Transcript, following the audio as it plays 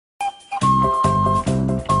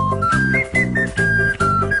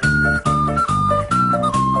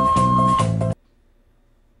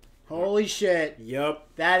Holy shit. Yep.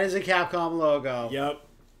 That is a Capcom logo. Yep.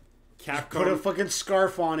 Capcom. Put a fucking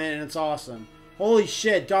scarf on it and it's awesome. Holy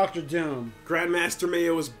shit, Dr. Doom. Grandmaster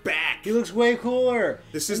Mayo is back. He looks way cooler.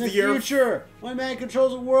 This is in the year future. One man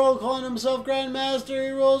controls the world, calling himself Grandmaster.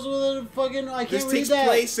 He rolls with a fucking... I can't read that. This takes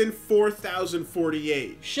place in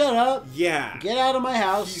 4048. Shut up. Yeah. Get out of my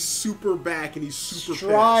house. He's super back and he's super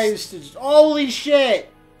Strives pissed. to... Holy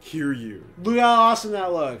shit. Hear you. Look how awesome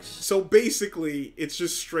that looks. So basically, it's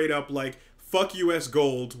just straight up like, fuck US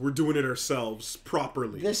Gold, we're doing it ourselves,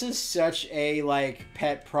 properly. This is such a, like,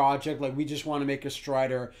 pet project. Like, we just want to make a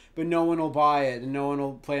Strider, but no one will buy it, and no one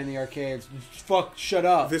will play in the arcades. Fuck, shut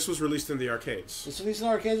up. This was released in the arcades. This was released in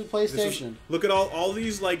the arcades with PlayStation. Look at all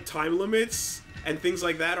these, like, time limits and things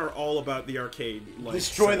like that are all about the arcade. Like,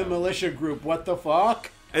 Destroy the militia group. What the fuck?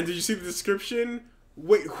 And did you see the description?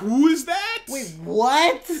 Wait, who is that? Wait,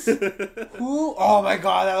 what? Who? Oh my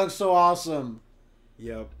god, that looks so awesome.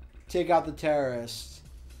 Yep. Take out the terrorists.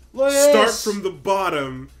 Look at Start this. from the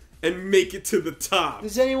bottom and make it to the top.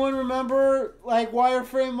 Does anyone remember, like,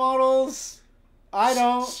 wireframe models? I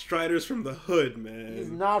don't. Strider's from the hood, man. He's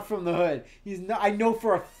not from the hood. He's not. I know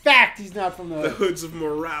for a fact he's not from the hood. The hoods of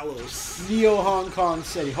Moralos. Neo Hong Kong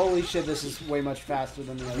City. Holy shit, this is way much faster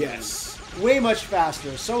than the other Yes. one. Way much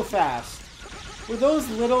faster. So fast. Were those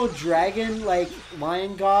little dragon, like,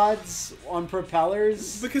 lion gods on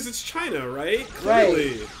propellers? Because it's China, right?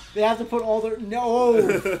 Clearly. Right. They have to put all their... No!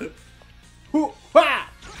 Hoo, ha!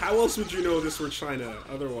 How else would you know this were China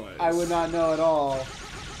otherwise? I would not know at all.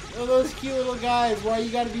 Oh, those cute little guys. Why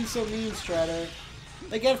you gotta be so mean, Strider?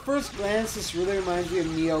 Like, at first glance, this really reminds me of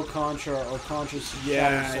Neo Contra or Contra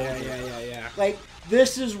Shadow Soldier. Yeah. Like,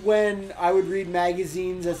 this is when I would read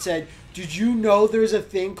magazines that said, did you know there's a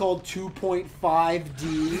thing called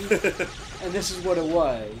 2.5D? And this is what it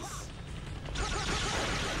was.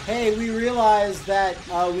 Hey, we realized that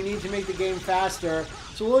we need to make the game faster,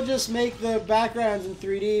 so we'll just make the backgrounds in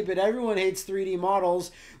 3D, but everyone hates 3D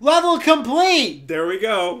models. Level complete! There we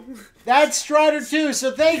go. That's Strider 2,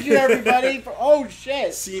 so thank you everybody for... Oh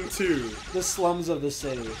shit! Scene 2. The slums of the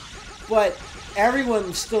city. But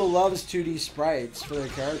everyone still loves 2D sprites for their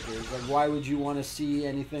characters. Like, why would you want to see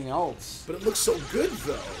anything else? But it looks so good,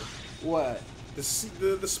 though. What? The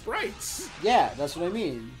sprites. Yeah, that's what I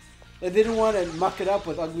mean. Like, they didn't want to muck it up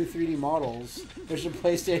with ugly 3D models, which the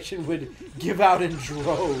PlayStation would give out in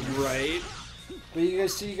droves. Right. But you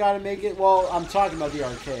guys see, you gotta make it... Well, I'm talking about the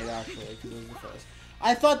arcade, actually, because it was the first.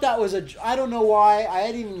 I thought that was a... I don't know why. I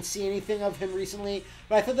hadn't even seen anything of him recently,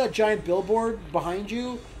 but I thought that giant billboard behind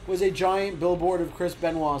you was a giant billboard of Chris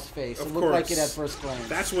Benoit's face. It looked like it at first glance.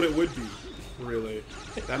 That's what it would be, really.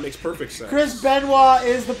 That makes perfect sense. Chris Benoit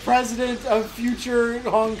is the president of future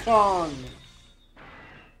Hong Kong.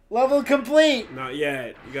 Level complete! Not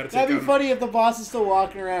yet. You gotta take That'd be funny if the boss is still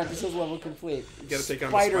walking around and it says level complete. You gotta take on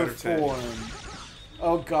the spider form. tank.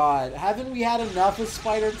 Oh god. Haven't we had enough of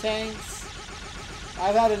spider tanks?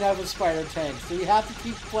 I've had enough of spider tanks. Do we have to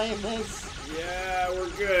keep playing this? Yeah, we're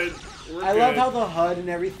good. I love how the HUD and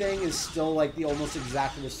everything is still like the almost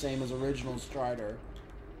exactly the same as original Strider.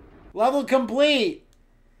 Level complete!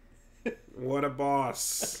 What a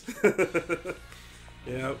boss.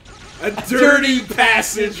 Yep. A dirty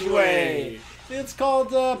passageway! It's called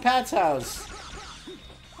Pat's house.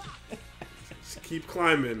 Just keep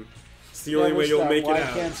climbing. It's the only way you'll make it out.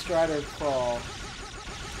 Why can't Strider crawl?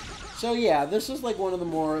 So yeah, this is like one of the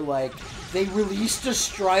more like... They released a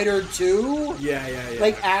Strider 2? Yeah.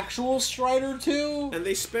 Like actual Strider 2? And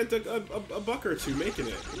they spent a buck or two making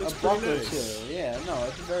it. It looks a buck pretty or nice. two, yeah, no,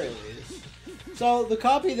 at the very least. So the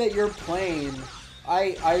copy that you're playing,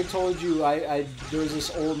 I told you there was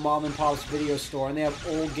this old mom and pop's video store and they have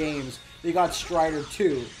old games. They got Strider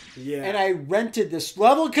 2. Yeah. And I rented this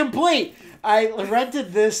level complete. I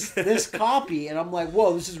rented this copy and I'm like,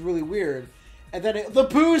 whoa, this is really weird. And then the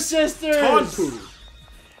Pooh Sisters. Ton Pooh.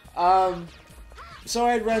 So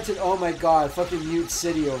I rented. Oh my god, fucking Mute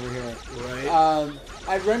City over here. Right.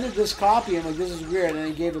 I rented this copy. I'm like, this is weird, and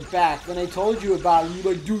I gave it back. Then I told you about it. And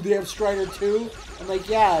you're like, dude, they have Strider 2? I'm like,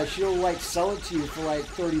 yeah. She'll like sell it to you for like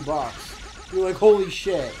 $30. You're like, holy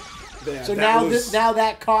shit. Yeah, so now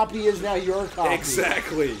that copy is now your copy.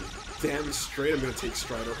 Exactly. Damn straight, I'm gonna take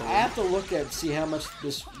Strider home. I have to see how much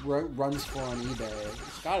this runs for on eBay.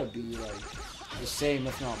 It's gotta be like the same,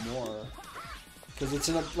 if not more. Because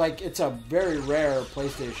it's a very rare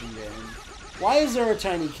PlayStation game. Why is there a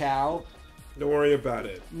tiny cow? Don't worry about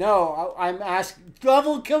it. No, I'm asking.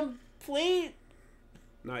 Level complete?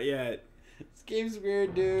 Not yet. This game's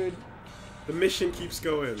weird, dude. The mission keeps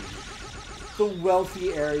going. The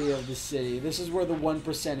wealthy area of the city. This is where the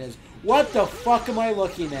 1% is. What the fuck am I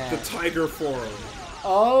looking at? The Tiger Forum.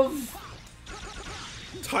 Of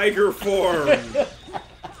Tiger form.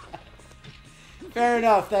 Fair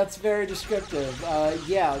enough. That's very descriptive.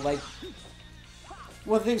 Yeah, like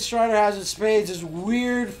one thing Strider has in spades is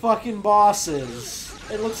weird fucking bosses.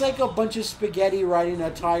 It looks like a bunch of spaghetti riding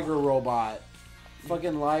a tiger robot.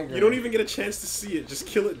 Fucking Liger. You don't even get a chance to see it. Just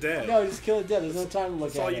kill it dead. No, just kill it dead. There's no time to look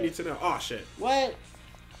at it. That's all you need to know. Oh shit. What?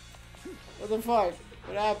 What the fuck?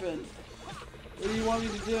 What happened? What do you want me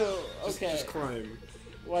to do? Okay. Just climb.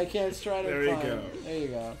 Why can't Strider There you climb? go. There you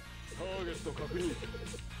go.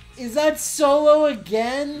 Is that Solo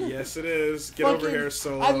again? Yes, it is. Get Fucking, over here,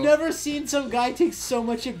 Solo. I've never seen some guy take so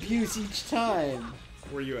much abuse each time.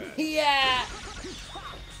 Where you at? Yeah!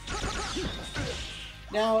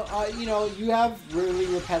 Now, you know, you have really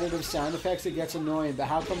repetitive sound effects that gets annoying, but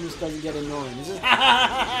how come this doesn't get annoying? This is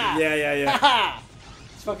Yeah.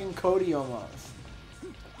 It's fucking Cody almost.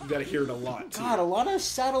 You gotta hear it a lot, too. God, a lot of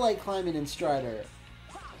satellite climbing in Strider.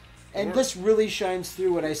 And this really shines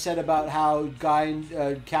through what I said about how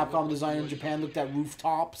Capcom design in Japan looked at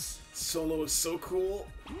rooftops. Solo is so cool.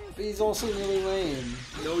 But he's also really lame.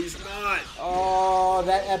 No, he's not. Oh,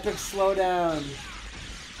 that epic slowdown.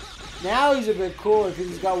 Now he's a bit cooler because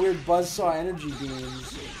he's got weird buzzsaw energy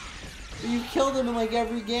beams. But you killed him in like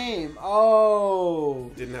every game. Oh.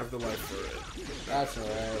 Didn't have the life for it. That's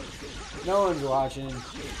alright. No one's watching.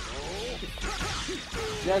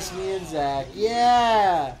 Just me and Zach.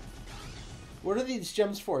 Yeah! What are these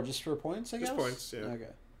gems for? Just for points, I guess? Just points, yeah. Okay.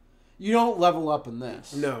 You don't level up in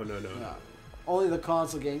this. No. Only the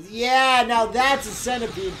console games. Yeah, now that's a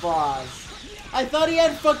centipede boss. I thought he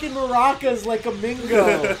had fucking maracas like a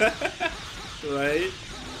Mingo. Right?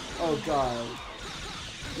 Oh god.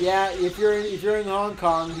 Yeah, if you're in Hong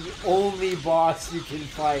Kong, the only boss you can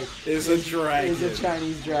fight is a dragon. Is a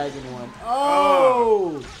Chinese dragon one.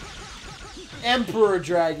 Oh! Emperor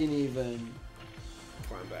dragon even.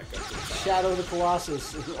 Climb back up to the top. Shadow of the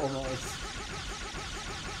Colossus almost.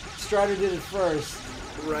 Strider did it first.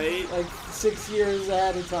 Right? Like 6 years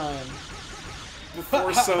ahead of time.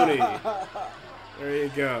 Before Sony. There you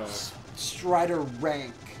go. Strider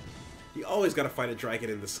rank. You always gotta fight a dragon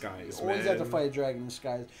in the skies, man. Always have to fight a dragon in the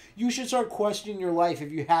skies. You should start questioning your life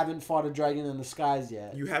if you haven't fought a dragon in the skies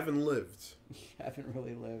yet. You haven't lived. You haven't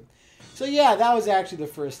really lived. So yeah, that was actually the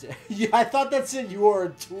first. Yeah, I thought that said you are a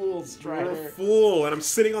tool, Strider. You're a fool, and I'm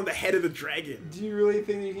sitting on the head of the dragon. Do you really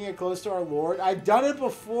think you can get close to our Lord? I've done it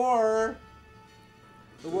before.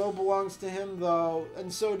 The world belongs to him, though,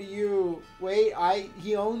 and so do you. Wait,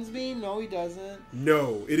 he owns me? No, he doesn't.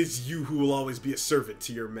 No, it is you who will always be a servant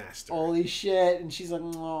to your master. Holy shit! And she's like,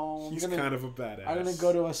 no. He's kind of a badass. I'm gonna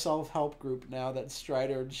go to a self-help group now that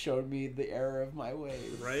Strider showed me the error of my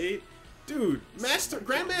ways. Right? Dude,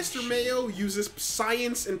 Grandmaster Mayo uses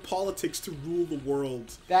science and politics to rule the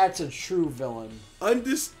world. That's a true villain.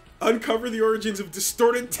 Uncover the origins of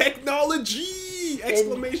distorted technology!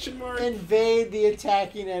 Exclamation mark! Invade the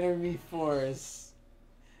attacking enemy force.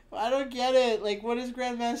 I don't get it. Like, what is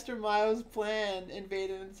Grandmaster Mayo's plan?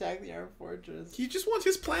 Invade and attack the armed fortress. He just wants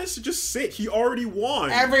his plans to just sit. He already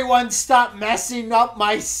won. Everyone stop messing up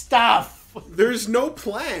my stuff! There's no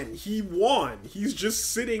plan. He won. He's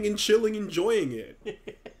just sitting and chilling, enjoying it.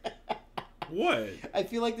 What? I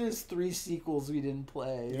feel like there's 3 sequels we didn't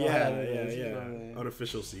play. Yeah.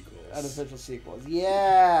 Unofficial sequels. Unofficial sequels.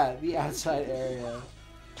 Yeah, the outside area.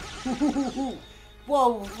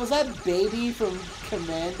 Whoa, was that Baby from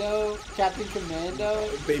Commando? Captain Commando?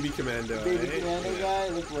 Baby Commando. Baby Commando guy?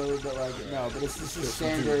 It looked a little bit like it. No, but this is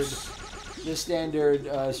standard. The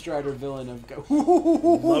standard Strider villain of.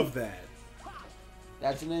 Love that.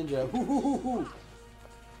 That's a ninja.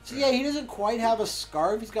 So yeah, he doesn't quite have a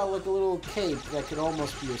scarf. He's got like a little cape that could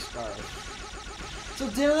almost be a scarf. So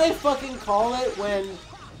didn't I fucking call it when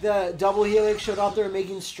the Double Helix showed up there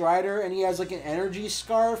making Strider and he has like an energy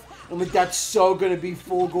scarf? I'm like, that's so gonna be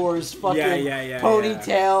Fulgor's fucking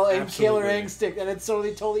ponytail and Killer Instinct, and it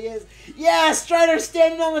totally is. Yeah, Strider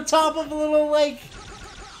standing on the top of a little like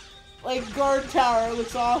guard tower. It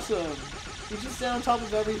looks awesome. He's just standing on top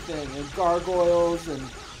of everything, and gargoyles and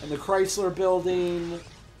the Chrysler building.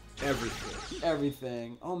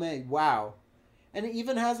 Everything. Oh man, wow. And it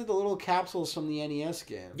even has like the little capsules from the NES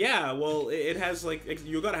game. Yeah, well, it has like,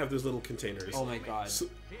 you gotta have those little containers. Oh my god. So,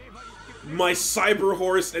 my Cyber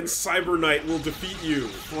Horse and Cyber Knight will defeat you.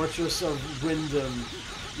 Fortress of Wyndham.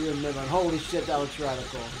 You're in Midland. Holy shit, that looks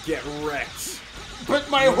radical. Get wrecked. But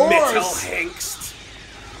my horse! Metal Hangst.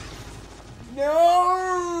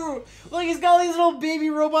 No! Look, he's got all these little baby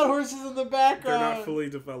robot horses in the background. They're not fully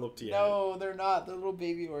developed yet. No, they're not. They're little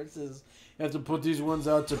baby horses. You have to put these ones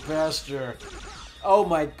out to pasture. Oh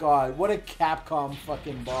my god, what a Capcom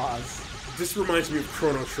fucking boss. This reminds me of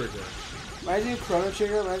Chrono Trigger. Reminds me of Chrono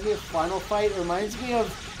Trigger, reminds me of Final Fight, reminds me of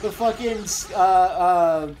the fucking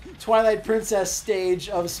Twilight Princess stage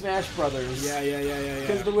of Smash Brothers. Yeah.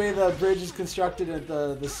 Because the way the bridge is constructed at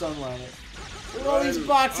the sunlight. Look at all these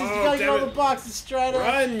boxes, you gotta get all the boxes, Strider.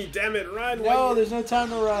 Run, damn it, run. No, there's no time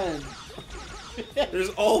to run. There's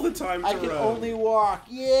all the time to run. I can only walk.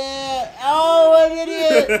 Yeah. Oh, an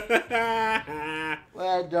idiot.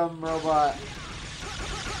 That dumb robot.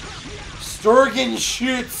 Sturgeon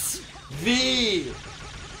shoots V.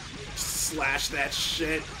 Slash that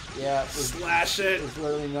shit. Yeah. Slash it. There's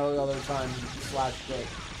literally no other time to slash it.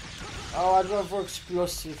 Oh, I don't for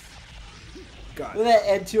explosive. God. Look at that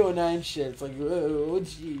Ed 209 shit. It's like, oh,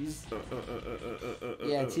 jeez.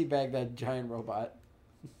 Yeah, teabag that giant robot.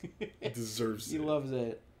 He deserves it. He loves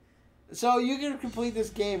it. So you can complete this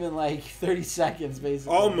game in like 30 seconds,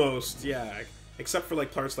 basically. Almost, yeah. Except for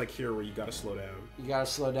like parts like here where you gotta slow down. You gotta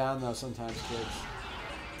slow down though sometimes, kids.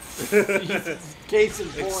 Case in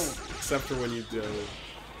point. Except for when you do.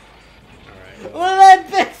 Alright. Well. Look at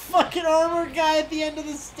that big fucking armored guy at the end of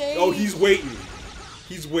the stage. Oh, he's waiting.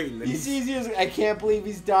 He's waiting. He sees you. I can't believe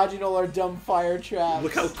he's dodging all our dumb fire traps.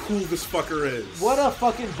 Look how cool this fucker is. What a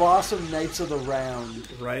fucking boss of Knights of the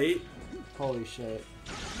Round. Right? Holy shit.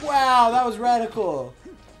 Wow, that was radical.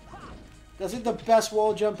 That's like the best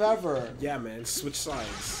wall jump ever. Yeah, man. Switch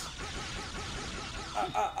sides.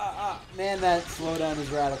 Man, that slowdown is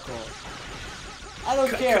radical. I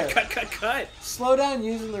don't care. Cut. Slowdown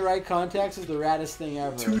using the right context is the raddest thing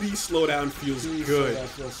ever. 2D slowdown feels 2D good. Slowdown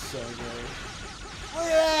feels so good. Look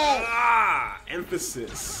at that!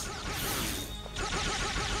 Emphasis.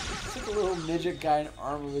 It's like a little midget guy in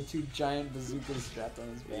armor with two giant bazookas strapped on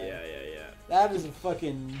his back. Yeah. That is a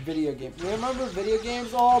fucking video game. Remember video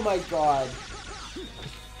games? Oh my god.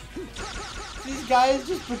 These guys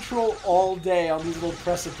just patrol all day on these little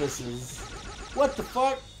precipices. What the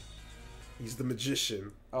fuck? He's the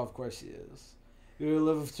magician. Oh, of course he is. You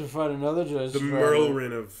live to fight another judge. The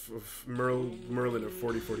Merlin of Merlin of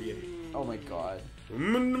 4048. Oh my god.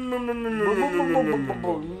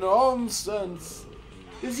 Nonsense.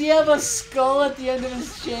 Does he have a skull at the end of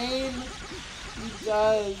his chain? He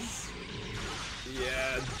does.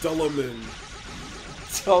 Yeah, Dullaman.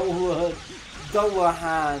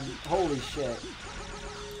 Dullahan. Holy shit.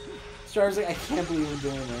 Star's like, I can't believe I'm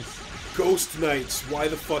doing this. Ghost Knights, why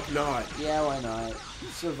the fuck not? Yeah, why not?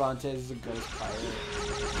 Cervantes is a ghost pirate.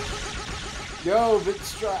 Yo, but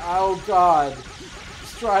oh god.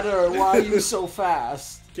 Strider, why are you so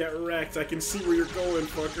fast? Get wrecked, I can see where you're going,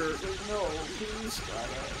 fucker. No, please,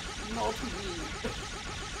 Strider. Not me.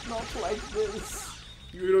 Not like this.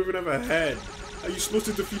 You don't even have a head. How are you supposed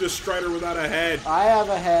to defeat a Strider without a head? I have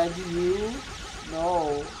a head, you?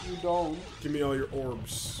 No, you don't. Give me all your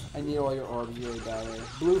orbs. I need all your orbs really badly.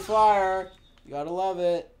 Blue fire. You gotta love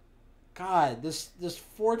it. God, this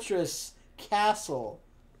fortress castle.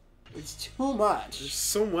 It's too much. There's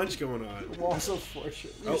so much going on. The walls of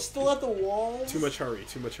fortress. You're still at the walls? Too much hurry.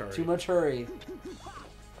 Too much hurry.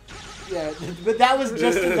 Yeah, but that was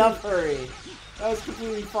just enough hurry. That was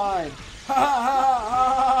completely fine. Ha ha ha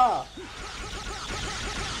ha!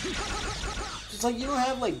 It's like you don't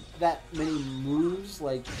have like that many moves,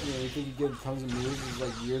 like you think you give tons of moves is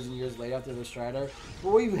like years and years later after the Strider.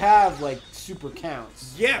 But what you have like super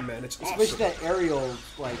counts. Yeah, man, it's awesome. Especially that aerial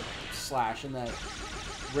like slash and that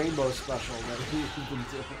rainbow special that you've been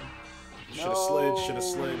doing. Should have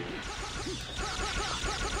slid.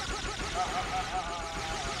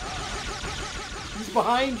 He's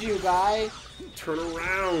behind you, guy. Turn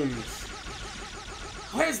around.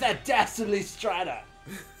 Where's that dastardly Strider?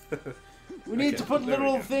 We need to put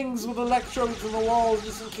little things with electrodes on the walls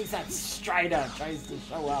just in case that Strider tries to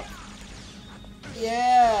show up.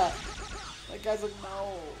 Yeah! That guy's like,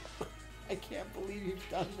 no. I can't believe you've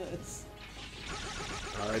done this.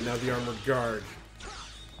 Alright, now the armored guard.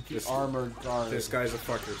 Armored guard. This guy's a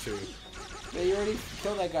fucker, too. Yeah, you already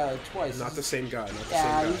killed that guy like twice. Not the same guy,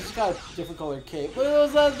 Yeah, he's just got a different colored cape. Look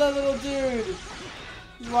at that little dude!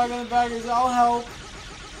 He's walking in the back and he's I'll help.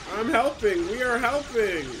 I'm helping! We are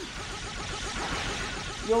helping!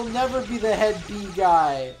 You'll never be the head B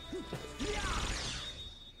guy.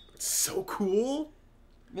 So cool.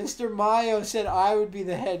 Mr. Mayo said I would be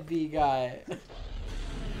the head B guy.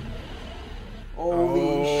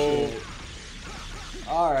 Holy shit.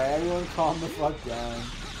 Alright, everyone calm the fuck down.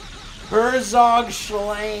 Herzog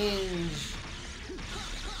Schlange.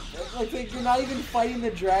 Like you're not even fighting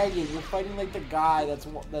the dragon, you're fighting like the guy that's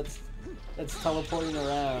teleporting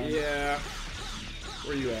around. Yeah.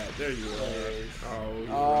 Where you at? There you are.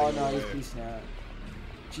 Oh no, he's peacing out.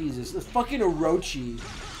 Jesus, the fucking Orochi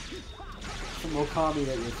from Okami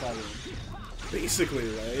that you're fighting. Basically,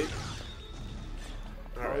 right?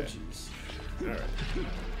 Alright. jeez. Alright.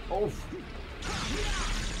 Oh.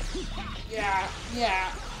 Yeah,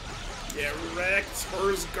 yeah. Get wrecked,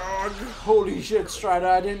 Herzgog. Holy shit, Strider,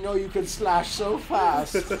 I didn't know you could slash so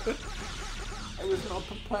fast. I was not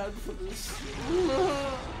prepared for this.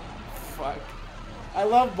 Fuck. I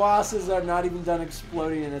love bosses that are not even done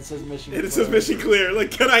exploding and it says mission clear. It says mission clear.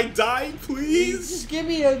 Like, can I die, please? Just give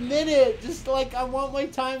me a minute. Just like, I want my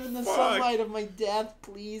time in the Fuck. sunlight of my death,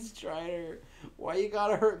 please, Strider. Why you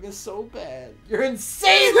gotta hurt me so bad? You're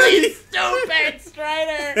insanely stupid,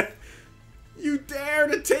 Strider! You dare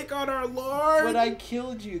to take on our Lord? But I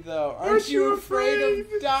killed you, though. Aren't you afraid of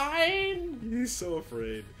dying? He's so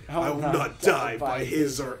afraid. I will not die by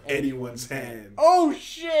his or anyone's hand. Oh,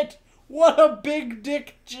 shit! What a big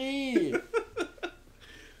dick G!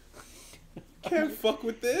 Can't fuck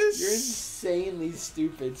with this. You're insanely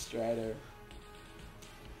stupid, Strider.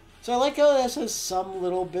 So I like how this has some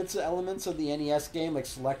little bits of elements of the NES game, like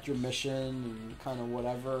select your mission and kind of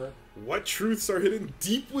whatever. What truths are hidden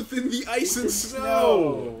deep within the ice and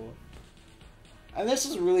snow? And this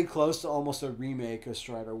is really close to almost a remake of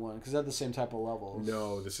Strider 1, because they have the same type of levels.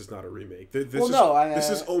 No, this is not a remake. This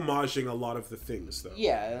is homaging a lot of the things, though.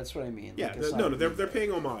 Yeah, that's what I mean. Yeah, like they're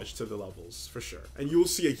paying homage to the levels, for sure. And you'll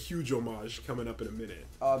see a huge homage coming up in a minute.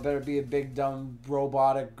 Oh, it better be a big, dumb,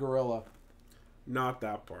 robotic gorilla. Not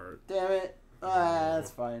that part. Damn it.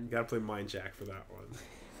 That's fine. You gotta play Mind Jack for that one.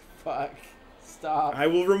 Fuck. Stop. I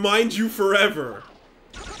will remind you forever.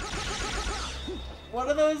 What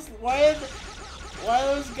are those... Why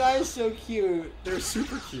are those guys so cute? They're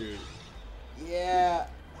super cute. Yeah.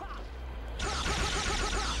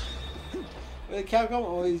 But Capcom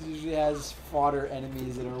always usually has fodder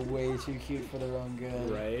enemies that are way too cute for their own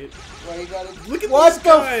good. Right? Why you gotta... Look at what these the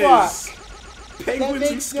guys! fuck? Penguins that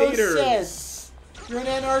makes and skaters. No sense. You're in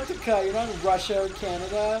Antarctica. You're not in Russia or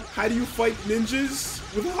Canada. How do you fight ninjas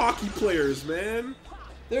with hockey players, man?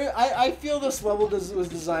 I feel this level was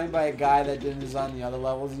designed by a guy that didn't design the other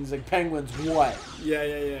levels. And he's like, penguins, what?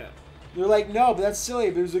 Yeah. They're like, no, but that's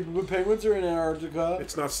silly. But he's like, but penguins are in Antarctica.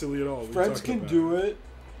 It's not silly at all. Friends can do it.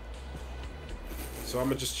 So I'm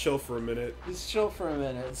gonna just chill for a minute. Just chill for a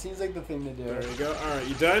minute. It seems like the thing to do. There you go. Alright,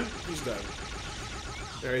 you done? He's done.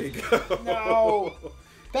 There you go. No!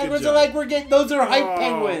 Penguins are like, those are hype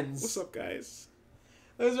penguins! What's up, guys?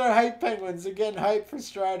 Those are hype penguins. They're getting hype for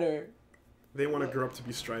Strider. They want to grow up to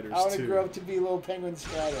be Striders, too. I want to grow up to be little penguin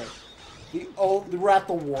Strider. We're at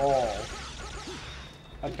the wall.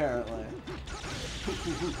 Apparently.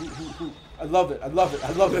 I love it. I love it.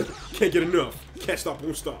 I love it. Can't get enough. Can't stop,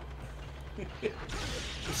 won't stop.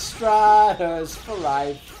 Striders for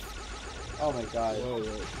life. Oh my god. Whoa.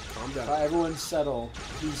 Calm down. Everyone settle.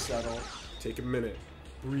 Please settle. Take a minute.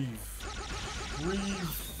 Breathe.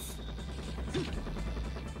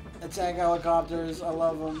 Attack helicopters. I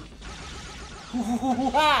love them.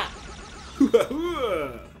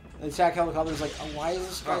 The attack helicopter's like, oh, why is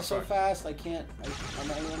this guy so fast? I can't.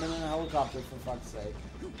 I'm in a helicopter, for fuck's sake.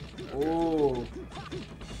 Oh.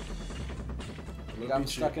 I'm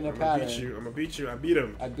stuck in a pattern. I'm gonna beat you. I beat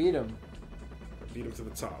him. I beat him. I beat him to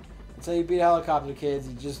the top. That's how you beat a helicopter, kids.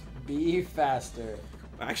 You just be faster.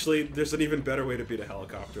 Actually, there's an even better way to beat a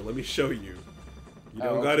helicopter. Let me show you. You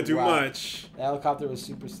don't gotta do much. The helicopter was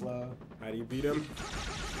super slow. How do you beat him?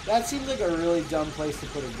 That seems like a really dumb place to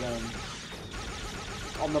put a gun.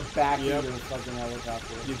 On the back of your fucking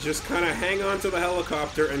helicopter. You just kind of hang on to the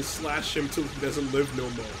helicopter and slash him till he doesn't live no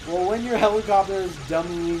more. Well, when your helicopter is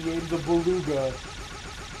dumbly named the Beluga.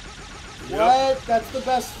 What? That's the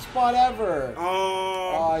best spot ever.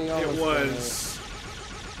 Oh, it was.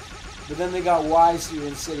 But then they got wise to your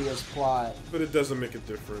insidious plot. But it doesn't make a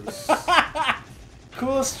difference.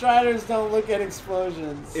 Cool Striders don't look at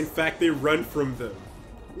explosions. In fact, they run from them.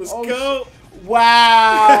 Let's go.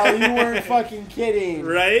 Wow, you weren't fucking kidding.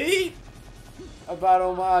 Right? About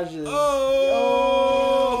homages.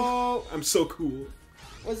 Oh. I'm so cool.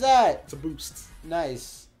 What's that? It's a boost.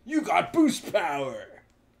 Nice. You got boost power.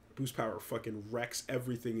 Boost power fucking wrecks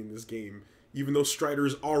everything in this game, even though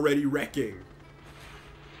Strider's already wrecking.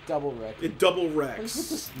 Double wreck. It double wrecks. What's with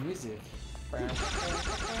this music? Like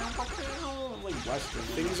Western.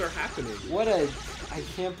 Things are happening. I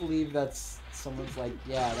can't believe that's someone's like,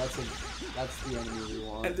 yeah, that's the enemy we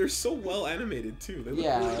want. And they're so well animated too. They look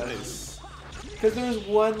really nice. Because there was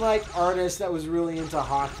one like artist that was really into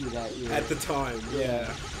hockey that year. At the time,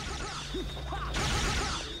 yeah.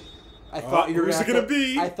 I thought you were gonna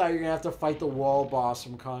be. I thought you were gonna have to fight the wall boss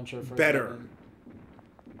from Contra for better.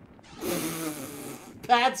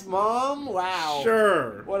 Pat's mom? Wow.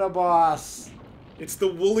 Sure. What a boss. It's the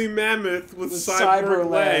woolly mammoth with cyber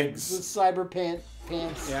legs. With cyber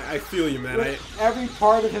pants. Yeah, I feel you, man. Every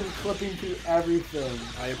part of him clipping through everything.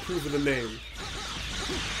 I approve of the name.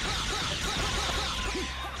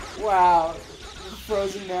 Wow. The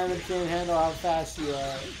frozen Mammoth can't handle how fast you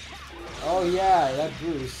are. Oh yeah, that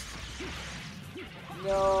boost.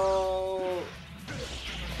 No.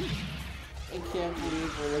 I can't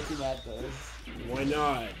believe we're looking at this. Why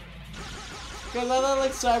not? Because I thought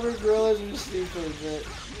like cyber gorillas were stupid, but...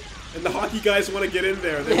 And the hockey guys want to get in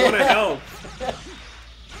there. They want to help.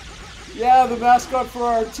 Yeah, the mascot for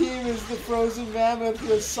our team is the frozen mammoth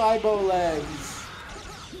with cybo legs.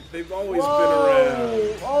 They've always been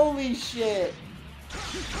around. Holy shit.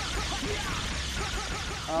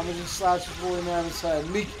 I'm gonna just slash the Woolie mammoth's head.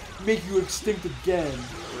 Make you extinct again.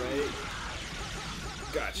 Right?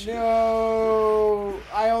 Gotcha. No,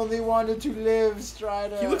 I only wanted to live,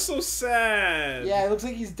 Strider. He looks so sad. Yeah, it looks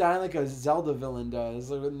like he's dying like a Zelda villain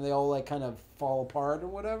does. Like when they all like kind of fall apart or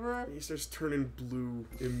whatever. He starts turning blue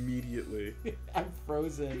immediately. I'm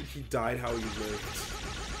frozen. He died how he lived.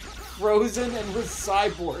 Frozen and with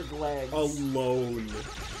cyborg legs. Alone.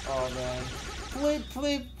 Oh man.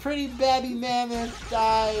 Pretty baby mammoth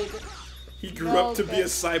died. He grew up to be a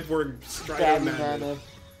cyborg Strider baby mammoth.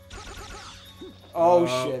 Oh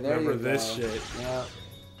shit, there remember you go. this shit. Yeah.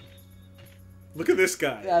 Look at this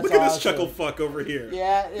guy. That's Look at this awesome. chuckle fuck over here.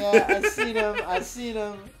 Yeah, I seen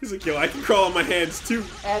him. He's like, yo, I can crawl on my hands too.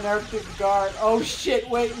 Antarctic guard. Oh shit,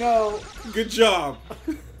 wait, no. Good job.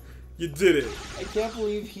 You did it. I can't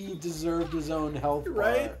believe he deserved his own health bar.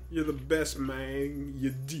 Right? You're the best, man. You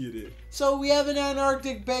did it. So we have an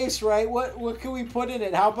Antarctic base, right? What can we put in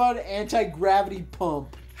it? How about an anti-gravity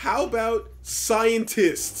pump? How about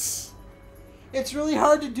scientists? It's really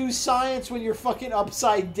hard to do science when you're fucking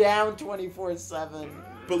upside down 24/7.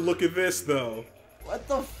 But look at this, though. What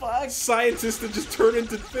the fuck? Scientists that just turn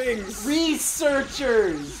into things.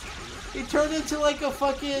 Researchers! He turned into like a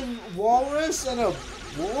fucking walrus and a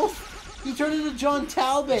wolf? He turned into John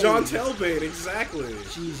Talbot. John Talbot, exactly.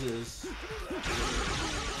 Jesus.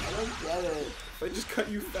 I don't get it. If I just cut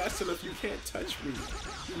you fast enough, you can't touch me.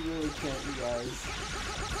 You really can't, you guys.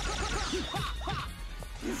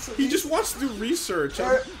 He just wants to do research.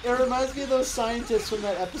 It reminds me of those scientists from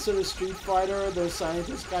that episode of Street Fighter. Those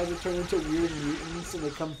scientist guys that turn into weird mutants and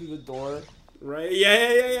they come through the door. Right?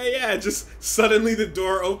 Yeah. Just suddenly the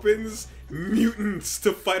door opens. Mutants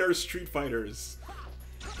to fight our Street Fighters.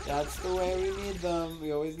 That's the way we need them.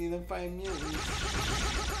 We always need them fighting mutants.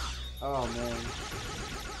 Oh man.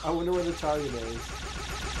 I wonder where the target is.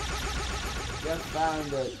 Just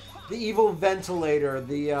found it. The evil ventilator,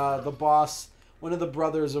 the boss, one of the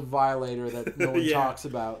brothers of Violator that no one talks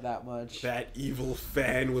about that much. That evil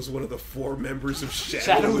fan was one of the 4 members of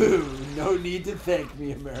Shadaloo. Shadaloo! No need to thank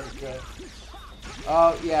me, America.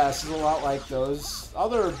 Oh, yeah, this is a lot like those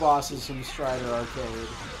other bosses from Strider Arcade.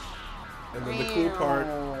 And then the cool part.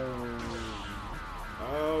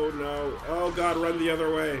 Oh no. Oh god, run the other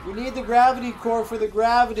way. We need the gravity core for the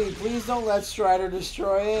gravity. Please don't let Strider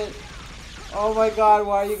destroy it. Oh my god,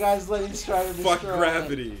 why are you guys letting Strider destroy it? Fuck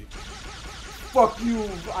gravity. Fuck you,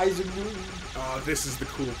 Isaac Newton. Oh, this is the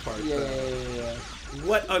cool part. Yeah.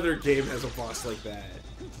 What other game has a boss like that?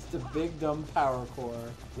 It's the big dumb power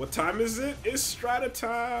core. What time is it? It's Strider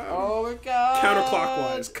time. Oh my god.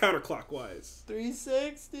 Counterclockwise.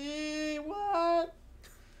 360. What?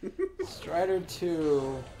 Strider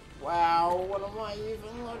 2. Wow, what am I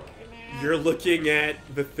even looking at? You're looking at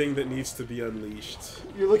the thing that needs to be unleashed.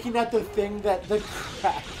 You're looking at the thing that the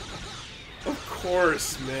crack. Of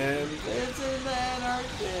course, man. It's in the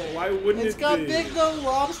Antarctic. Why wouldn't it be? It's got big dumb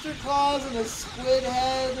lobster claws and a squid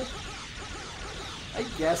head. I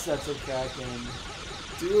guess that's a Kraken.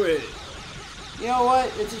 Do it. You know what?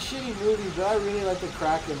 It's a shitty movie, but I really like the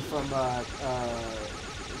Kraken from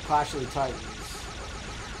Clash of the Titans.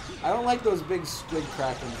 I don't like those big squid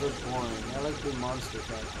Krakens. They're boring. I like big monster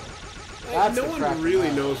Kraken. That's no the one Kraken really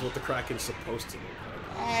I knows what the Kraken's supposed to look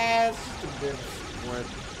like. It's just a bit word.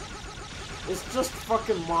 It's just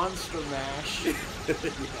fucking monster mash. Yeah.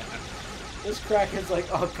 This Kraken's like,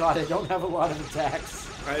 oh god, I don't have a lot of attacks.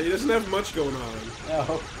 He doesn't have much going on.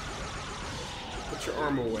 No. Put your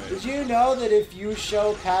arm away. Did you know that if you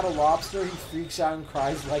show Pat a lobster, he freaks out and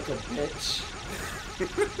cries like a bitch?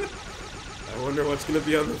 I wonder what's going to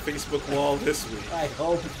be on the Facebook wall this week. I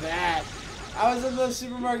hope that. I was in the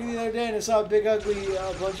supermarket the other day and I saw a big ugly,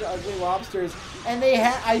 bunch of ugly lobsters. And they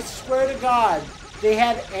had, I swear to God, they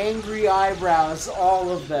had angry eyebrows, all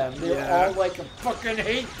of them. They were all like, I fucking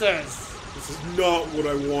hate this. This is not what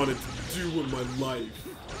I wanted to do in my life.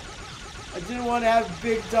 I didn't want to have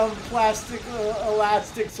big dumb plastic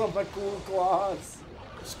elastics on my cool claws.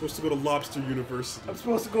 I'm supposed to go to Lobster University. I'm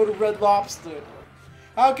supposed to go to Red Lobster.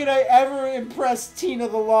 How can I ever impress Tina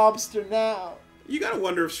the Lobster now? You gotta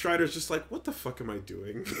wonder if Strider's just like, what the fuck am I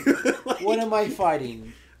doing? Like, What am I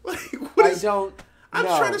fighting? Like, what is... I'm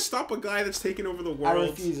know. trying to stop a guy that's taking over the world. I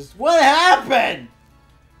refuse. What happened?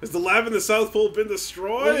 Has the lab in the South Pole been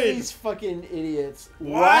destroyed? Look at these fucking idiots.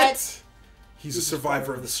 What? He's a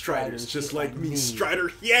survivor of the Striders, just like me, Strider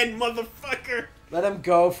Hien, motherfucker! Let him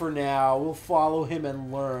go for now. We'll follow him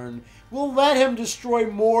and learn. We'll let him destroy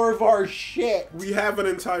more of our shit. We have an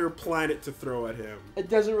entire planet to throw at him. It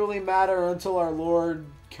doesn't really matter until our Lord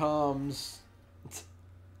comes.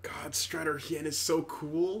 God, Strider Hien is so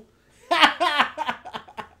cool.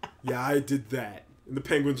 Yeah, I did that. And the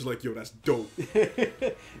penguins are like, yo, that's dope.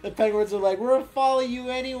 The penguins are like, we'll follow you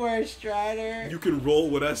anywhere, Strider. You can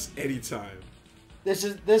roll with us anytime.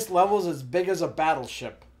 This level's as big as a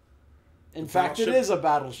battleship. In fact, it is a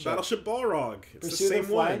battleship. Battleship Balrog. It's Pursue the same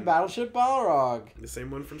one. Battleship Balrog. The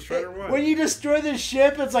same one from Strider 1. When you destroy the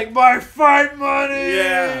ship, it's like, my fight money!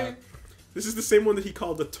 Yeah. This is the same one that he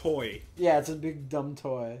called a toy. Yeah, it's a big dumb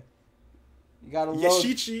toy. You gotta load...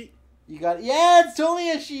 Yashichi. You got... Yeah, it's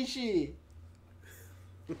totally a Shishi!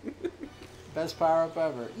 Best power-up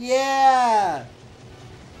ever. Yeah!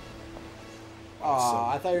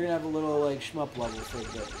 Aw, I thought you were gonna have a little, like, shmup level for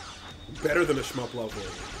a bit. Better than a shmup level.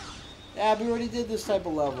 Yeah, we already did this type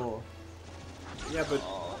of level. Yeah, but...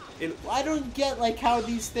 I don't get, like, how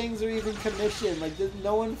these things are even commissioned. Like,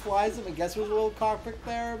 no one flies them. I guess there's a little cockpit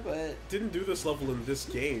there, but... Didn't do this level in this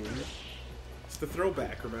game. It's the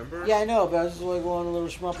throwback, remember? Yeah, I know, but I was just, like, going a little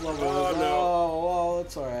shmup level. Oh, no. Oh, well,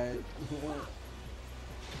 it's alright.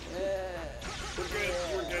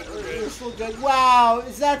 We're still good. Wow,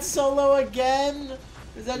 is that Solo again?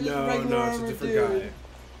 Is that just regular armor, it's a different dude? guy.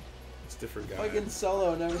 It's a different guy. Fucking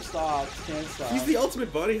Solo never stops. Can't stop. He's the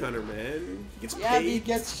ultimate bounty hunter, man. He gets yeah, paid.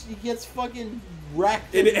 but he gets fucking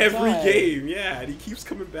wrecked in every time. game. Yeah, and he keeps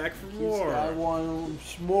coming back for more. I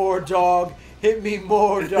want more, dog. Hit me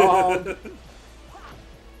more, dog.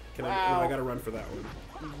 No, I gotta run for that one.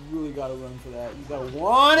 You really gotta run for that. You gotta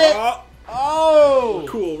want it. Oh! We're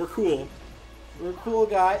cool. We're cool. We're a cool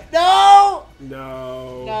guy. No!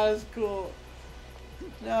 No. Not as cool.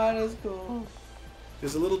 Not as cool.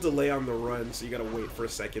 There's a little delay on the run, so you gotta wait for a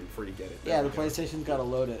second before you get it. Yeah, the PlayStation's gotta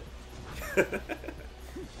load it.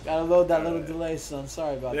 Gotta load that little delay, son.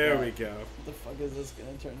 Sorry about that. There we go. What the fuck is this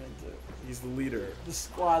gonna turn into? He's the leader. The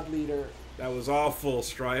squad leader. That was awful,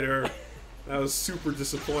 Strider. That was super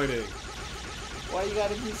disappointing. Why you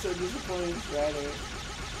gotta be so disappointing, Strider?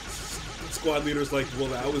 Squad leader's like, well,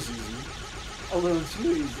 that was easy. A little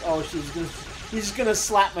too easy. Oh, he's just gonna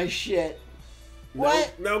slap my shit. No,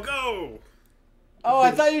 What? No, go! Oh,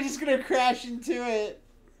 I thought you were just gonna crash into it.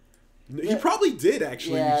 He probably did,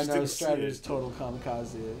 actually. Yeah, we just no, didn't Strider's see it. total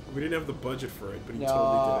kamikaze. We didn't have the budget for it, but he No,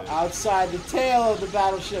 totally did it. outside the tail of the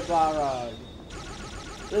battleship Balrog.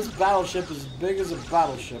 This battleship is as big as a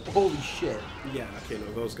battleship. Holy shit. Yeah, okay,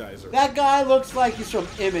 no, those guys are... That guy looks like he's from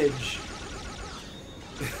Image.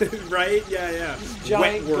 Right? Yeah, yeah.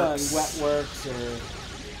 Giant gun, Wetworks.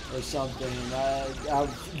 Wetworks or something.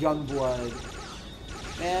 Youngblood.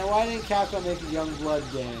 Man, why didn't Capcom make a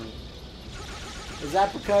Youngblood game? Is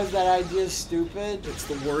that because that idea is stupid? It's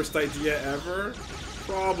the worst idea ever?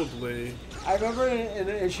 Probably. I remember in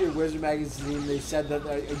an issue of Wizard Magazine they said that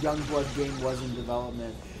a Youngblood game was in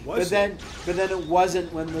development. But then it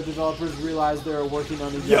wasn't when the developers realized they were working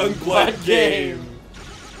on a Youngblood game.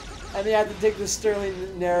 And they had to take the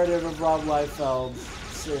sterling narrative of Rob Liefeld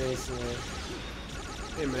seriously.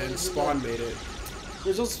 Hey man, Spawn made it.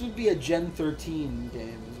 There's also supposed to be a Gen 13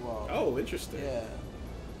 game as well. Oh, interesting. Yeah.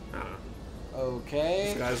 Huh.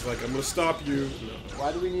 Okay. This guy's like, I'm gonna stop you. No.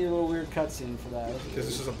 Why do we need a little weird cutscene for that? Because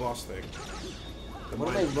this is a boss thing. What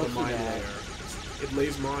am I looking at? Layer. It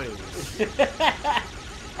lays mines.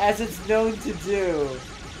 As it's known to do.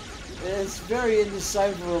 It's very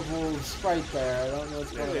indecipherable sprite there. I don't know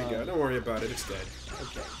what's going on. There you go. Don't worry about it. It's dead.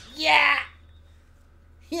 Okay. Yeah!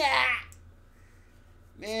 Yeah!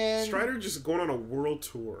 Man. Strider just going on a world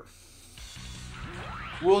tour.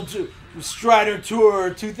 World Strider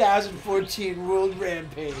Tour 2014 World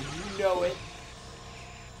Rampage. You know it.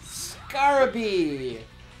 Scarabee.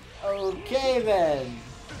 Okay then.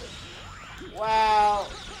 Wow.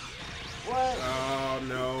 What? Oh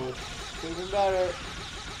no. Could've been better.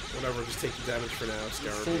 Whatever, just take the damage for now, Just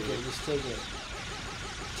Scarabee. take it. Just take it.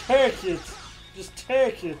 Take it. Just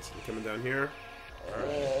take it. You coming down here?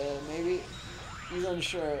 Maybe. He's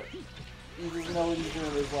unsure. He doesn't know what he's doing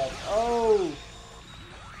with his life. Oh!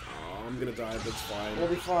 Oh I'm gonna die, but it's fine. It'll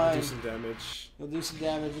be I'll fine. do some damage. You'll do some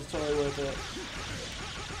damage. It's totally worth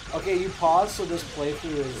it. Okay, you pause, so this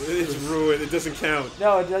playthrough It's ruined. It doesn't count.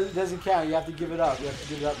 No, it doesn't count. You have to give it up. You have to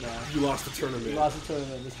give it up now. You lost the tournament. You lost the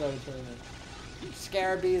tournament. The start of the tournament.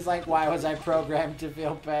 Scarabee like, why was I programmed to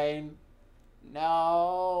feel pain?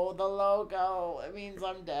 No, the logo. It means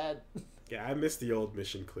I'm dead. Yeah, I miss the old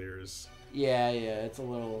mission clears. Yeah, it's a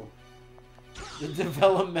little... The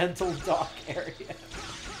developmental dock area.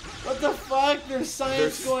 What the fuck? There's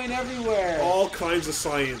science going everywhere. All kinds of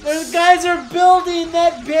science. Those guys are building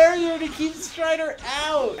that barrier to keep Strider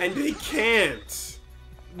out. And they can't.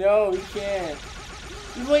 No, he can't.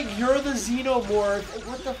 He's like, you're the Xenomorph.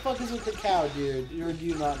 What the fuck is with the cow, dude? Or do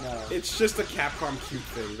you not know? It's just a Capcom cute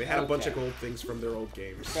thing. They had a bunch of old things from their old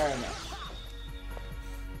games. Fair enough.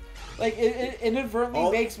 Like, it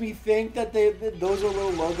inadvertently makes me think that those are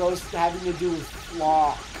little logos having to do with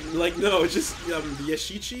flock. Like, no, it's just the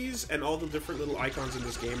Yashichis and all the different little icons in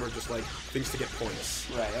this game are just like things to get points.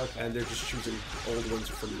 Right, okay. And they're just choosing old ones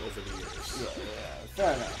from over the years. Yeah,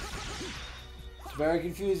 fair enough. It's very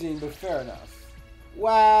confusing, but fair enough.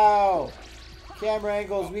 Wow! Camera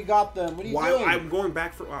angles, we got them. What are you doing? I'm going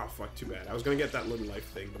back for... Oh, fuck, too bad. I was going to get that little life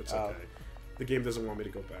thing, but it's okay. The game doesn't want me to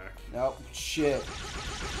go back. Nope, shit.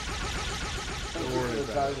 Don't worry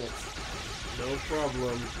about it. No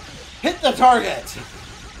problem. Hit the target!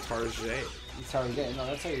 Target. Target. No,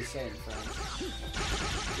 that's how you say it in France.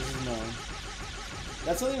 This is known.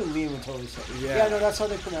 That's something Liam would totally say. Yeah, no, that's how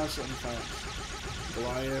they pronounce it in France.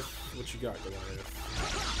 Goliath. What you got, Goliath?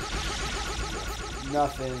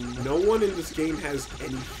 Nothing. No one in this game has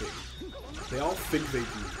anything. They all think they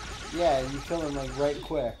do. Yeah, and you kill them like right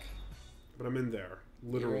quick. But I'm in there.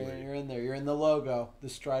 Literally. You're in there. You're in the logo. The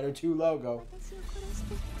Strider 2 logo. What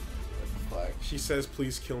the fuck? She says,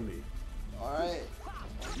 please kill me. Alright.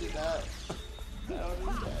 I'll do that. I don't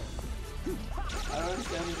understand. I don't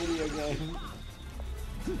understand the video game.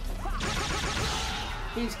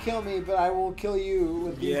 Please kill me, but I will kill you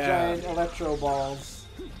with these giant electro balls.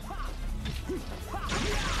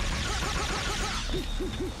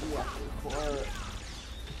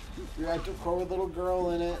 Reactor core with little girl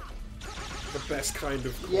in it. The best kind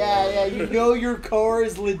of core. Yeah, you know your core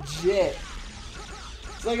is legit.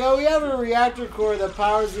 It's like, oh, we have a reactor core that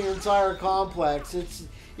powers the entire complex. It's,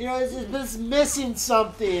 you know, it's missing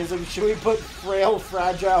something. It's like, should we put frail,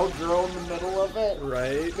 fragile girl in the middle of it?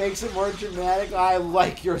 Right. Makes it more dramatic. I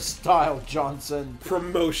like your style, Johnson.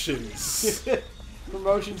 Promotions.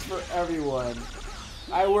 Promotions for everyone.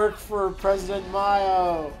 I work for President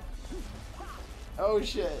Mayo. Oh,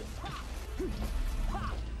 shit.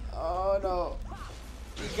 Oh, no.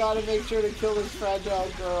 You gotta make sure to kill this fragile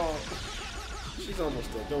girl. She's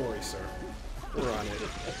almost dead. Don't worry, sir. We're on it.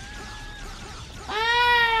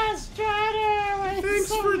 Ah, Strider!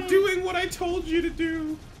 Thanks for doing what I told you to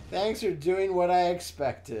do. Thanks for doing what I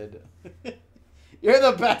expected. You're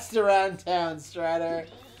the best around town, Strider.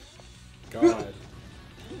 God.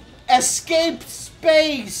 Escape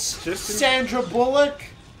space, Sandra Bullock.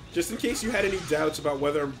 Just in case you had any doubts about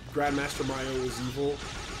whether Grandmaster Mayo was evil,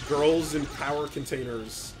 girls in power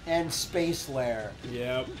containers. And Space Lair.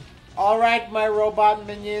 Yep. Alright, my robot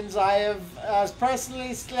minions, I have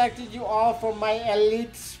personally selected you all for my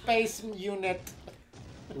elite space unit.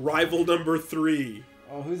 Rival number 3.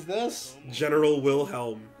 Oh, who's this? General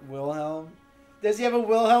Wilhelm. Wilhelm? Does he have a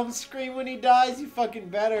Wilhelm scream when he dies? You fucking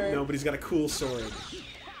better. No, but he's got a cool sword.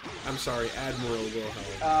 I'm sorry, Admiral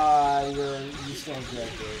Wilhelm. You stand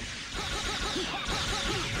corrected.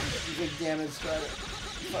 He's like, damn it, Strider.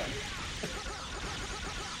 Fuck.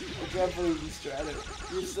 I can't believe you, Strider.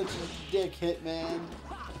 You're such a dick, Hitman.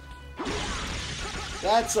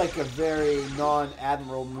 That's like a very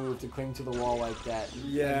non-Admiral move to cling to the wall like that.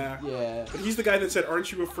 Yeah. Yeah. But he's the guy that said,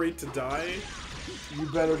 aren't you afraid to die? You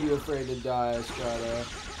better be afraid to die, Strider.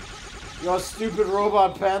 Your stupid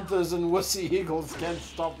robot panthers and wussy eagles can't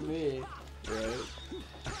stop me. Right.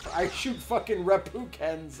 I shoot fucking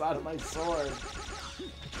repukens out of my sword.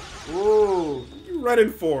 Ooh. What are you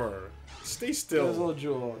running for? Stay still. Little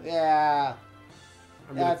Jewel. Yeah.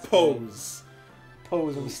 I'm gonna pose.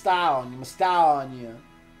 Pose. I'm styling you. I'm styling you.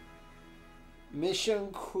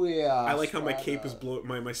 Mission queer. I like how my cape is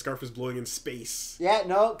my scarf is blowing in space. Yeah,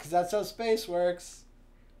 no, because that's how space works.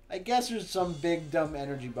 I guess there's some big dumb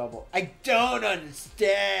energy bubble. I don't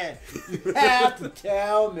understand. You have to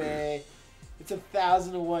tell me. It's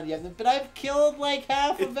 1,000 to 1. But I've killed like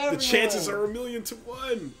half of everyone. The chances are 1,000,000 to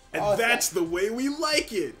 1, and that's the way we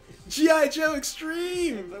like it. G.I. Joe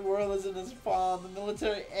Extreme! The world is in his palm, the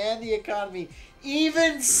military and the economy.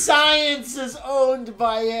 Even science is owned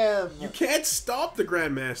by him. You can't stop the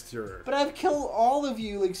Grandmaster. But I've killed all of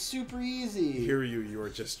you, like, super easy. Hear you, you are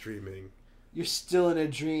just dreaming. You're still in a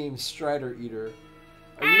dream, Strider Eater.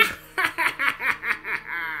 Are you...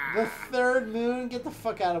 The third moon? Get the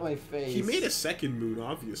fuck out of my face. He made a second moon,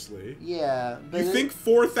 obviously. Yeah, but you think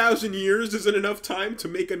 4,000 years isn't enough time to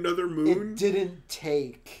make another moon? It didn't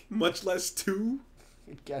take. Much less 2?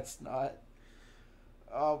 I guess not.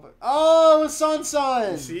 Oh, but... Oh,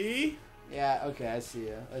 Son! See? Yeah, okay, I see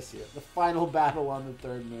it. I see it. The final battle on the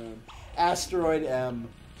third moon. Asteroid M.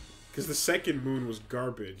 Because the second moon was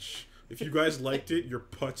garbage. If you guys liked it, you're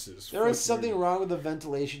putzes. There was something wrong with the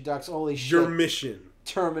ventilation ducts. Holy shit. Your mission.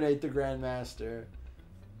 Terminate the Grandmaster.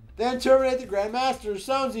 Then terminate the Grandmaster.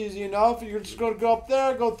 Sounds easy enough. You're just going to go up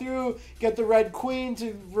there, go through, get the Red Queen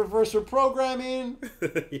to reverse her programming.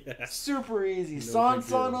 Yeah. Super easy. No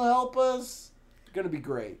Son will help us. Going to be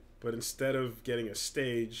great. But instead of getting a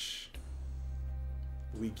stage,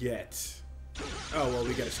 we get... Oh, well,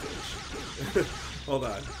 we get a stage. Hold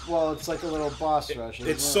on. Well, it's like a little boss rush.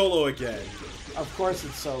 It's solo again. Of course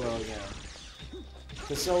it's solo again.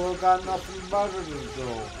 The solo got nothing better to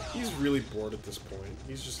do. He's really bored at this point.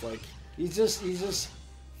 He's just like... He's just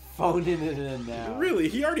phoning it in now. Really?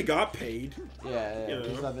 He already got paid. Yeah, You know.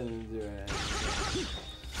 there's nothing to do in it.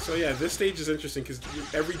 So yeah, this stage is interesting because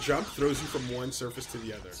every jump throws you from one surface to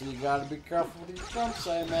the other. So you gotta be careful with these jumps,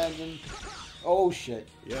 I imagine. Oh shit.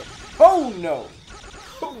 Yep. Oh no!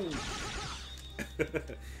 Oh.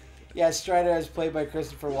 Yeah, Strider is played by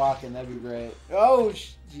Christopher Walken. That'd be great. Oh,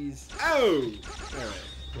 jeez. Oh! Alright,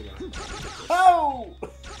 hold on. Oh!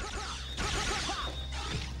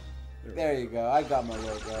 There you go. I got my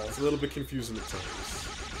logo. It's a little bit confusing at times.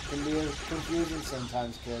 Can be confusing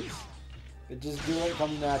sometimes, kids. But just do it,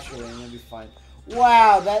 come naturally, and you'll be fine.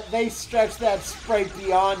 Wow, that they stretched that sprite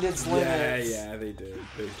beyond its limits. Yeah, they did.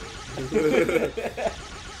 They did.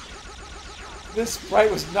 This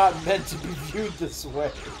sprite was not meant to be viewed this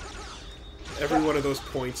way. Every one of those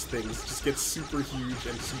points things just gets super huge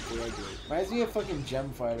and super ugly. Reminds me of fucking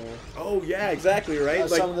Gem Fighter. Oh yeah, exactly, right?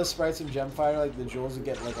 Some of the sprites in Gem Fighter, like the jewels would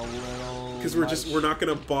get like a little. Because we're not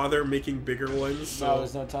gonna bother making bigger ones. So. No,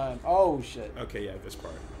 there's no time. Oh shit. Okay, yeah, this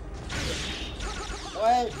part.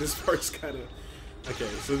 What? This part's kind of okay.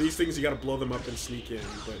 So these things you gotta blow them up and sneak in,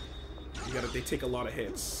 but they take a lot of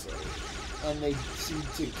hits. So. And they seem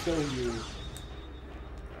to kill you.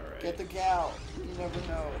 All right. Get the cow. You never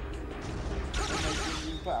know.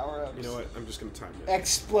 Power ups. You know what? I'm just gonna time it.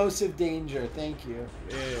 Explosive danger. Thank you.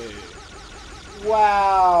 Hey.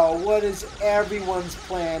 Wow. What is everyone's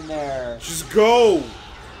plan there? Just go.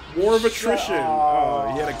 War of attrition. Oh.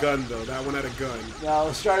 Oh, he had a gun though. That one had a gun.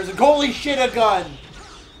 No, Strider's like, holy shit, a gun.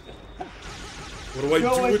 What do I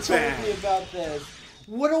do with that? Told me about this.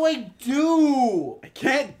 What do I do? I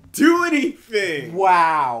can't do anything.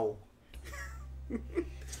 Wow.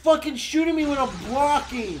 It's fucking shooting me when I'm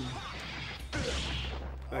blocking.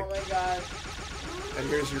 Oh my god. And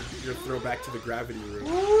here's your throwback to the gravity room.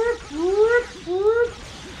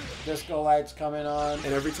 Disco lights coming on.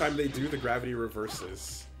 And every time they do, the gravity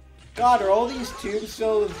reverses. God, are all these tubes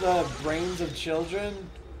filled with the brains of children?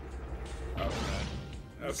 Oh,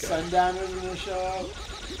 okay. Sundowners are gonna show up.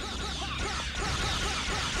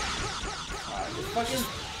 Fucking.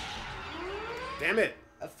 Damn it.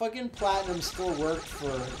 A fucking Platinum still worked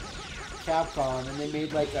for Capcom, and they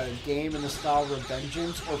made like a game in the style of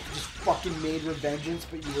Revengeance, or just fucking made Revengeance,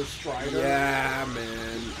 but you were Strider. Yeah,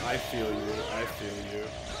 man. I feel you. I feel you.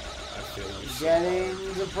 I feel you. So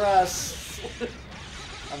Getting depressed.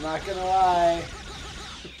 I'm not gonna lie.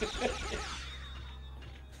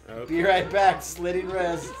 okay. Be right back, slitting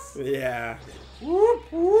wrists. Yeah.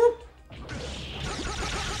 Whoop, whoop.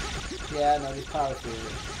 Yeah, no, just power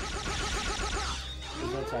through.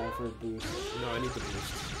 There's no time for a boost. No, I need the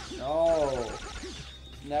boost. No.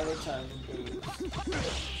 Never time for boost.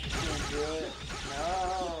 Can't do it.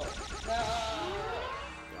 No. No.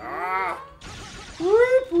 Ah!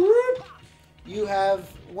 Whoop, whoop. You have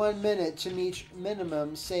 1 minute to meet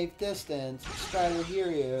minimum safe distance. Strider, hear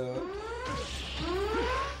you.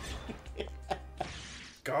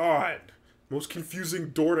 God. Most confusing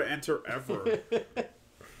door to enter ever.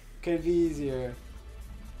 Could be easier.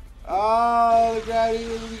 Oh, the gravity.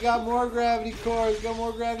 We got more gravity cores. We got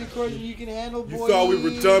more gravity cores than you can handle, boy. You thought we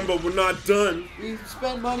were done, but we're not done. We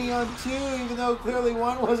spent money on 2, even though clearly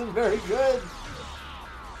 1 wasn't very good.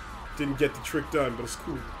 Didn't get the trick done, but it's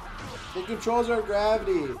cool. It controls our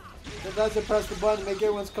gravity. Sometimes I press the button to make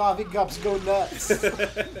everyone's coffee cups go nuts.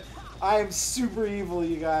 I am super evil,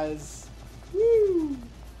 you guys. Woo!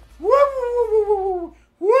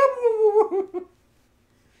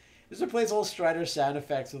 Just replace all Strider sound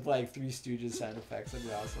effects with like Three Stooges sound effects. That'd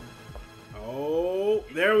be awesome. Oh,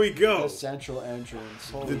 there we go. The central entrance.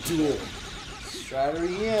 The duel. Strider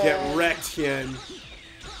Yen. Get wrecked, Yen.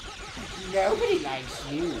 Nobody likes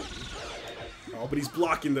you. Oh, but he's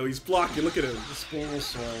blocking though. He's blocking. Look at him. The Spanish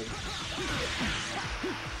sword.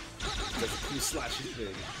 That's a cool slashy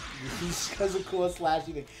thing. Because of cool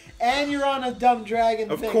slashy thing. And you're on a dumb dragon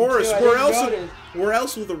of thing, course. too. Where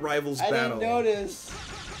else will the rivals battle? I didn't notice.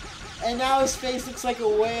 And now his face looks like a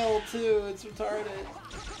whale, too. It's retarded.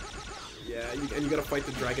 Yeah, and you gotta fight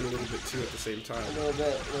the dragon a little bit, too, at the same time. A little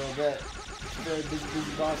bit. Very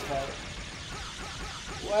busy boss fight.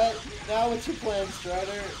 What? Now what's your plan,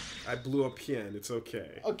 Strider? I blew up Hien. It's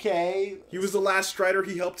okay. Okay. He was the last Strider.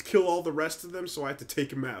 He helped kill all the rest of them, so I had to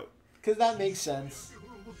take him out. Because that makes sense.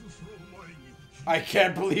 I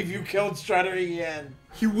can't believe you killed Strider again.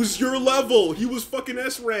 He was your level. He was fucking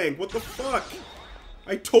S rank. What the fuck?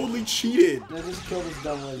 I totally cheated. I just killed this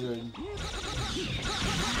dumb wizard.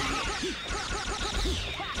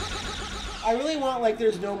 I really want, like,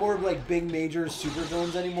 there's no more, like, big major super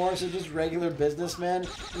villains anymore, so just regular businessmen.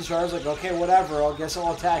 And Strider's like, okay, whatever, I guess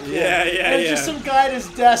I'll attack him. Yeah, and it's just some guy at his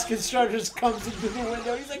desk, and Strider just comes into the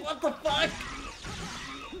window. He's like, what the fuck?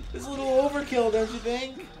 It's a little overkill, don't you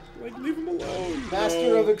think? Like, leave him alone.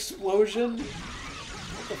 Master of Explosion?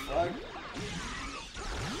 What the fuck?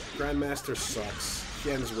 Grandmaster sucks.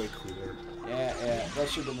 Hien's way cooler. Yeah, that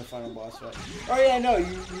should have been the final boss fight. Oh yeah, no,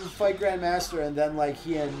 you fight Grandmaster and then like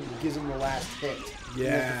Hien gives him the last hit.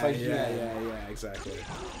 Yeah, exactly.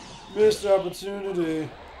 Missed opportunity.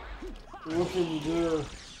 What can you do?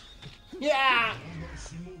 Yeah!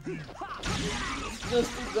 It's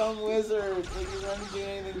just a dumb wizard. Like he doesn't do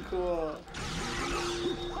anything cool.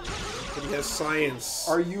 But he has science.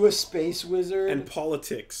 Are you a space wizard? And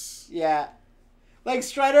politics. Yeah. Like,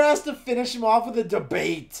 Strider has to finish him off with a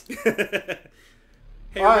debate. Hey,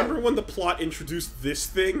 remember when the plot introduced this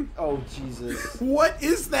thing? Oh, Jesus. What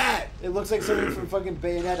is that? It looks like something from fucking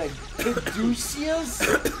Bayonetta. Caduceus?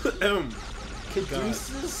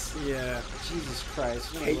 Caduceus? Yeah. Jesus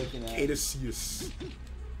Christ. What am I looking at? Caduceus.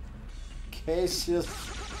 Caduceus.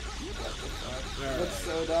 What the fuck? All That's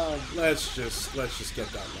right. so dumb. Let's just get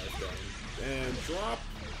that life down. And drop.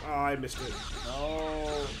 Oh, I missed it.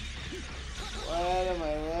 No. What am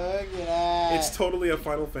I looking at? It's totally a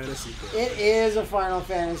Final Fantasy thing. It is a Final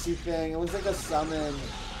Fantasy thing. It looks like a summon,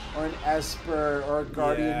 or an Esper, or a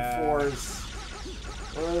Guardian Force.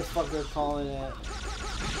 Whatever the fuck they're calling it.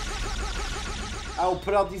 I will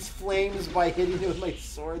put out these flames by hitting it with my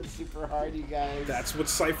sword super hard, you guys. That's what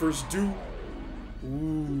ciphers do.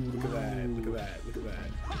 Ooh, look at that. Look at that. Look at that.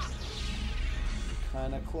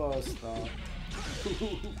 Kinda close, though.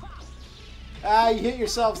 Ah, you hit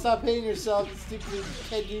yourself. Stop hitting yourself, you stupid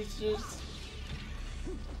Caduceus.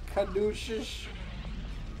 Caduceus.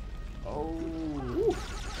 Oh. Ooh.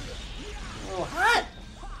 Oh, hot!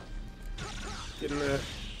 Getting the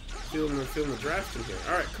feeling the draft in here.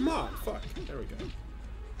 Alright, come on. Fuck. There we go.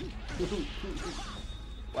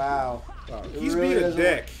 Wow. Wow. He's really being a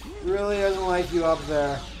dick. Really doesn't like you up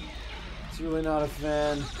there. He's really not a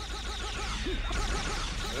fan.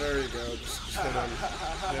 There you go. Just hit him.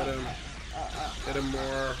 Hit him. Hit him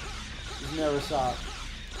more. He's never stopped.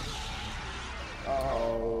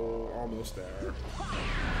 Oh, almost there. You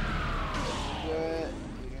can do it.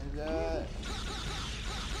 You can do it.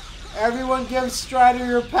 Everyone give Strider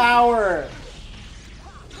your power.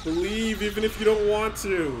 Believe even if you don't want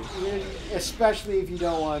to. Especially if you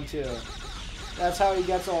don't want to. That's how he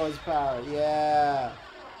gets all his power. Yeah.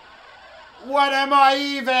 What am I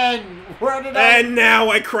even? Where did I... And now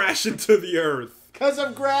I crash into the earth. Because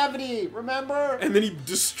of gravity, remember? And then he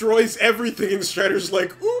destroys everything and Strider's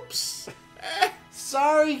like, oops.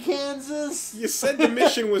 Sorry, Kansas. You said the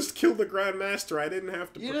mission was to kill the Grandmaster. I didn't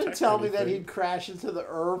have to protect You didn't tell me anything. that he'd crash into the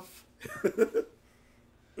earth.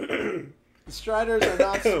 The Striders are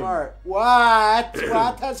not smart. What?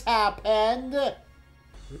 What has happened?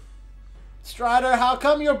 Strider, how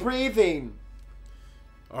come you're breathing?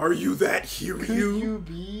 Are you that Hiryu? Could you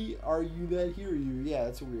be? Are you that Hiryu? Yeah,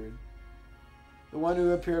 that's weird. The one who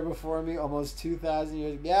appeared before me almost 2,000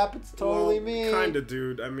 years ago. Yep, it's totally me. Kinda,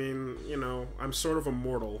 dude. I mean, you know, I'm sort of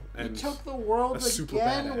immortal. And you took the world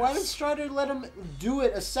again? Why did Strider let him do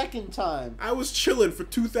it a second time? I was chilling for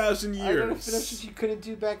 2,000 years. I gotta finish what you couldn't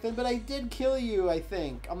do back then, but I did kill you, I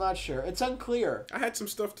think. I'm not sure. It's unclear. I had some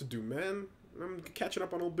stuff to do, man. I'm catching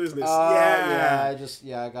up on old business. I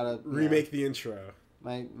gotta remake the intro.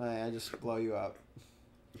 I just blow you up.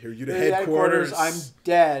 Here you to headquarters. I'm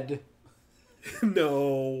dead.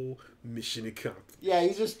 No. Mission accomplished. Yeah,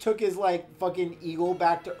 he just took his, like, fucking eagle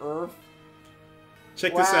back to Earth.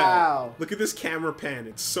 Check this out. Look at this camera pan.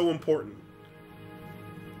 It's so important.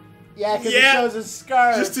 Yeah, because it shows his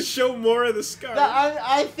scarf. Just to show more of the scarf.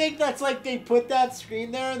 I think that's like they put that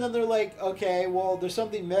screen there and then they're like, okay, well, there's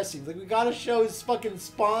something missing. Like, we gotta show his fucking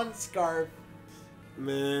Spawn scarf.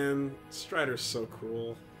 Man, Strider's so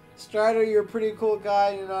cool. Strider, you're a pretty cool guy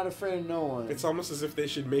and you're not afraid of no one. It's almost as if they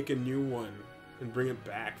should make a new one and bring it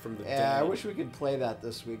back from the dead. Yeah, I wish we could play that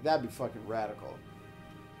this week. That'd be fucking radical.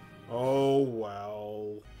 Oh,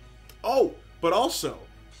 well. Oh, but also...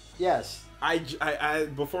 Yes. I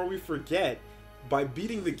before we forget, by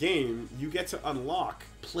beating the game, you get to unlock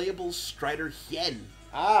playable Strider Hien.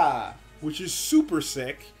 Ah. Which is super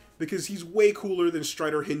sick, because he's way cooler than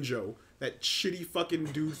Strider Hinjo, that shitty fucking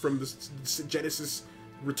dude from the Genesis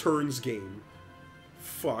Returns game.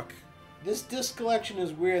 Fuck. This disc collection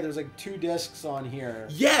is weird. There's like 2 discs on here.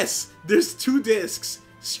 Yes! There's 2 discs.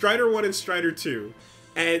 Strider 1 and Strider 2.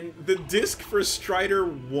 And the disc for Strider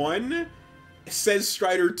 1... says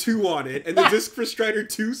Strider 2 on it, and the disc for Strider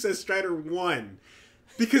 2 says Strider 1.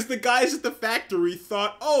 Because the guys at the factory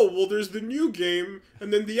thought, oh, well, there's the new game,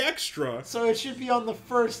 and then the extra. So it should be on the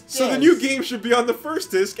first disc. So the new game should be on the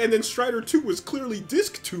first disc, and then Strider 2 was clearly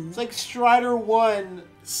disc 2. It's like Strider 1,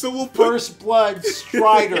 so we'll First Blood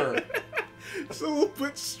Strider. So we'll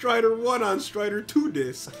put Strider 1 on Strider 2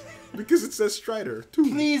 disc, because it says Strider 2.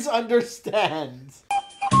 Please understand.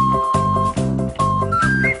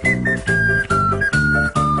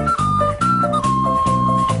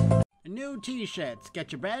 New t-shirts.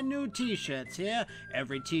 Get your brand new t-shirts here.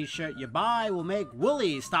 Every t-shirt you buy will make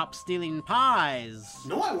Woolie stop stealing pies.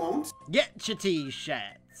 No, I won't. Get your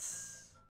t-shirt.